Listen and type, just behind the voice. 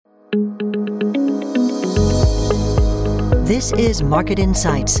This is Market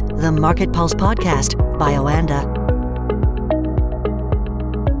Insights, the Market Pulse podcast by Oanda.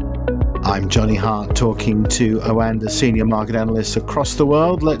 I'm Johnny Hart talking to Oanda senior market analysts across the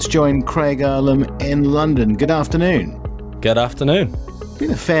world. Let's join Craig Earlham in London. Good afternoon. Good afternoon. Been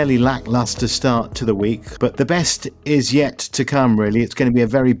a fairly lacklustre start to the week, but the best is yet to come, really. It's going to be a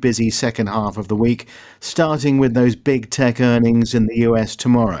very busy second half of the week, starting with those big tech earnings in the US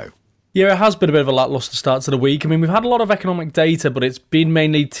tomorrow. Yeah, it has been a bit of a lacklustre start to the week. I mean, we've had a lot of economic data, but it's been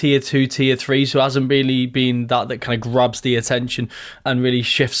mainly tier 2, tier 3, so it hasn't really been that kind of grabs the attention and really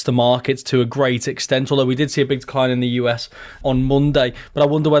shifts the markets to a great extent, although we did see a big decline in the US on Monday. But I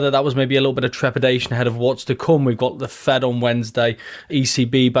wonder whether that was maybe a little bit of trepidation ahead of what's to come. We've got the Fed on Wednesday,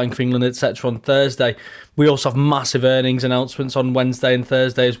 ECB, Bank of England, etc. on Thursday. We also have massive earnings announcements on Wednesday and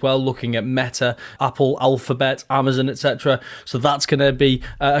Thursday as well, looking at Meta, Apple, Alphabet, Amazon, etc. So that's going to be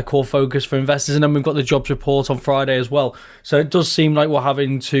a core focus for investors. And then we've got the jobs report on Friday as well. So it does seem like we're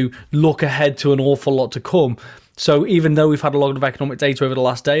having to look ahead to an awful lot to come. So even though we've had a lot of economic data over the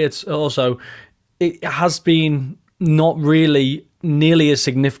last day, it has been not really nearly as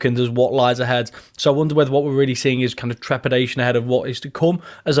significant as what lies ahead. So I wonder whether what we're really seeing is kind of trepidation ahead of what is to come,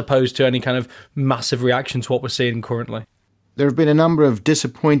 as opposed to any kind of massive reaction to what we're seeing currently. There have been a number of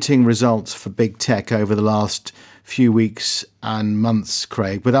disappointing results for big tech over the last few weeks and months,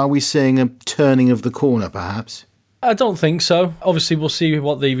 Craig, but are we seeing a turning of the corner, perhaps? I don't think so. Obviously, we'll see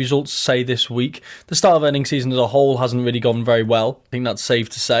what the results say this week. The start of earnings season as a whole hasn't really gone very well. I think that's safe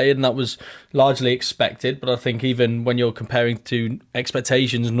to say, and that was largely expected. But I think even when you're comparing to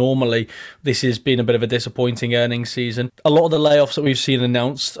expectations, normally this has been a bit of a disappointing earnings season. A lot of the layoffs that we've seen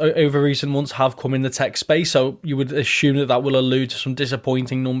announced over recent months have come in the tech space, so you would assume that will allude to some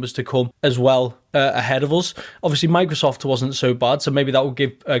disappointing numbers to come as well ahead of us. Obviously, Microsoft wasn't so bad, so maybe that will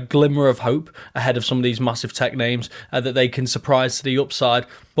give a glimmer of hope ahead of some of these massive tech names that they can surprise to the upside.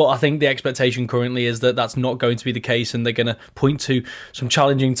 But I think the expectation currently is that that's not going to be the case, and they're going to point to some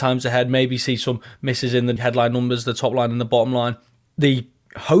challenging times ahead, maybe see some misses in the headline numbers, the top line and the bottom line. The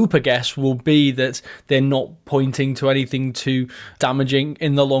hope, I guess, will be that they're not pointing to anything too damaging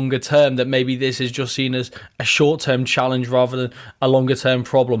in the longer term, that maybe this is just seen as a short-term challenge rather than a longer-term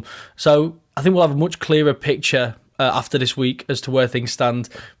problem. So I think we'll have a much clearer picture after this week as to where things stand,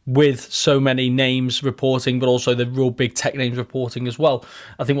 with so many names reporting, but also the real big tech names reporting as well.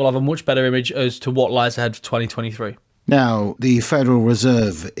 I think we'll have a much better image as to what lies ahead for 2023. Now, the Federal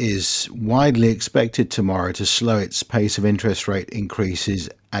Reserve is widely expected tomorrow to slow its pace of interest rate increases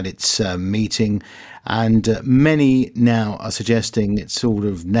at its meeting, and many now are suggesting it's sort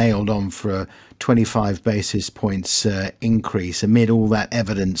of nailed on for a 25 basis points increase amid all that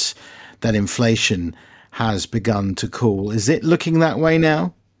evidence that inflation has begun to cool. Is it looking that way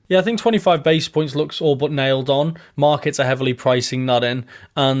now? Yeah, I think 25 basis points looks all but nailed on. Markets are heavily pricing that in,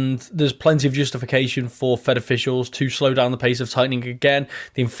 and there's plenty of justification for Fed officials to slow down the pace of tightening again.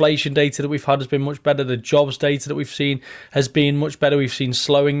 The inflation data that we've had has been much better. The jobs data that we've seen has been much better. We've seen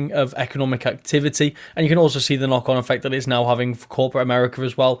slowing of economic activity, and you can also see the knock-on effect that it's now having for corporate America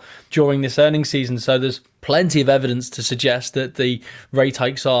as well during this earnings season. So there's plenty of evidence to suggest that the rate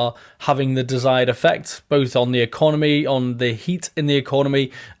hikes are having the desired effect, both on the economy, on the heat in the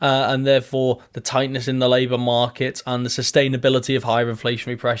economy, and therefore the tightness in the labour market and the sustainability of higher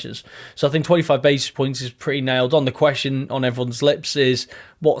inflationary pressures. So I think 25 basis points is pretty nailed on. The question on everyone's lips is,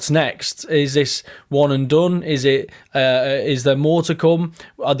 what's next? Is this one and done? Is there more to come?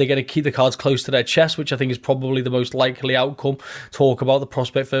 Are they going to keep the cards close to their chest, which I think is probably the most likely outcome? Talk about the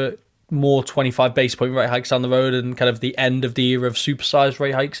prospect for more 25 basis point rate hikes down the road, and kind of the end of the era of supersized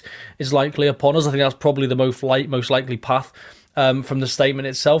rate hikes is likely upon us. I think that's probably the most likely path from the statement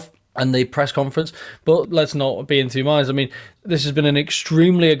itself and the press conference. But let's not be in two minds. I mean, this has been an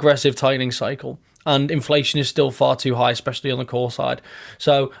extremely aggressive tightening cycle, and inflation is still far too high, especially on the core side.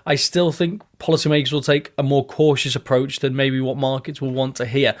 So I still think policymakers will take a more cautious approach than maybe what markets will want to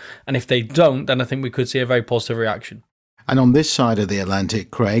hear. And if they don't, then I think we could see a very positive reaction. And on this side of the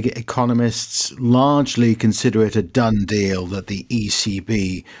Atlantic, Craig, economists largely consider it a done deal that the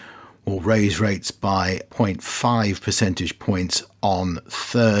ECB will raise rates by 0.5 percentage points on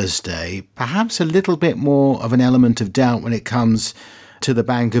Thursday. Perhaps a little bit more of an element of doubt when it comes to the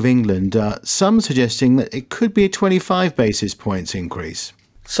Bank of England. Some suggesting that it could be a 25 basis points increase.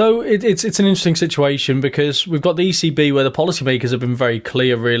 So it's an interesting situation, because we've got the ECB, where the policymakers have been very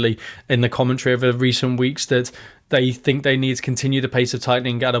clear, really, in the commentary over recent weeks, that they think they need to continue the pace of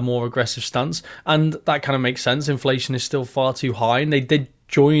tightening at a more aggressive stance. And that kind of makes sense. Inflation is still far too high, and they did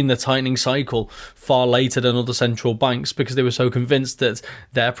join the tightening cycle far later than other central banks because they were so convinced that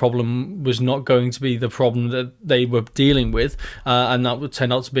their problem was not going to be the problem that they were dealing with, and that would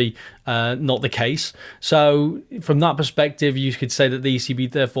turn out to be not the case. So from that perspective, you could say that the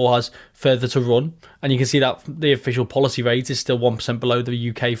ECB therefore has further to run, and you can see that the official policy rate is still 1% below the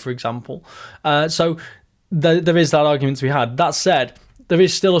UK, for example. So there is that argument to be had. That said, there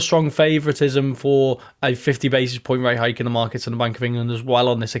is still a strong favouritism for a 50 basis point rate hike in the markets and the Bank of England as well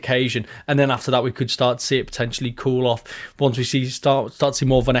on this occasion. And then after that, we could start to see it potentially cool off once we start to see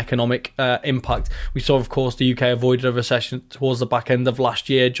more of an economic impact. We saw, of course, the UK avoided a recession towards the back end of last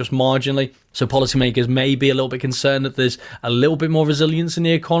year, just marginally. So policymakers may be a little bit concerned that there's a little bit more resilience in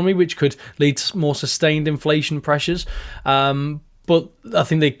the economy, which could lead to more sustained inflation pressures. But I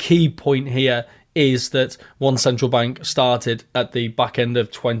think the key point here is that one central bank started at the back end of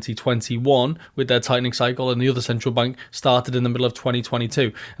 2021 with their tightening cycle, and the other central bank started in the middle of 2022.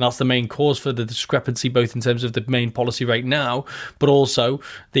 And that's the main cause for the discrepancy, both in terms of the main policy rate now, but also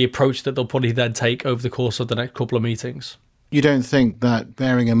the approach that they'll probably then take over the course of the next couple of meetings. You don't think that,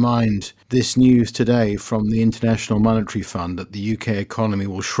 bearing in mind this news today from the International Monetary Fund that the UK economy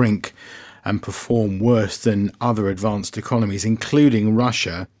will shrink and perform worse than other advanced economies, including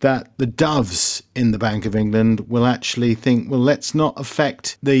Russia, that the doves in the Bank of England will actually think, well, let's not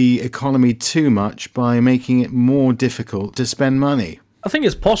affect the economy too much by making it more difficult to spend money? I think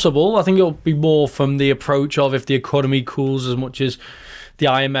it's possible. I think it'll be more from the approach of if the economy cools as much as the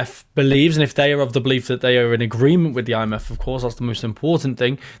IMF believes, and if they are of the belief that they are in agreement with the IMF, of course, that's the most important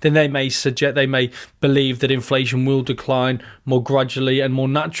thing, then they may believe that inflation will decline more gradually and more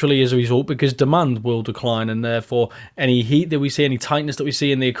naturally as a result, because demand will decline, and therefore any heat that we see, any tightness that we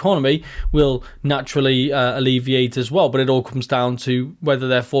see in the economy will naturally alleviate as well. But it all comes down to whether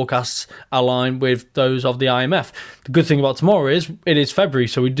their forecasts align with those of the IMF. The good thing about tomorrow is it is February,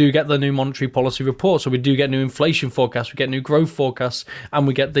 so we do get the new monetary policy report, so we do get new inflation forecasts, we get new growth forecasts, and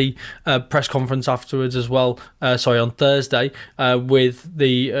we get the press conference afterwards as well. On Thursday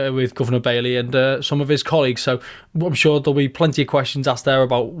with Governor Bailey and some of his colleagues. So I'm sure there'll be plenty of questions asked there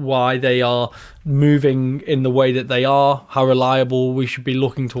about why they are moving in the way that they are, how reliable we should be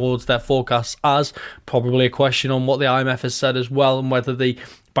looking towards their forecasts as. Probably a question on what the IMF has said as well, and whether the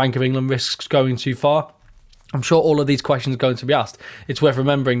Bank of England risks going too far. I'm sure all of these questions are going to be asked. It's worth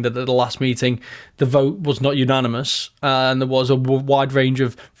remembering that at the last meeting, the vote was not unanimous, and there was a wide range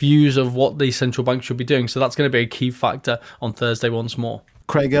of views of what the central bank should be doing. So that's going to be a key factor on Thursday once more.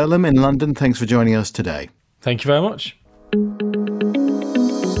 Craig Erlam in London, thanks for joining us today. Thank you very much.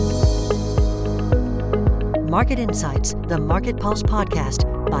 Market Insights, the Market Pulse podcast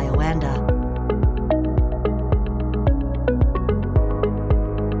by Oanda.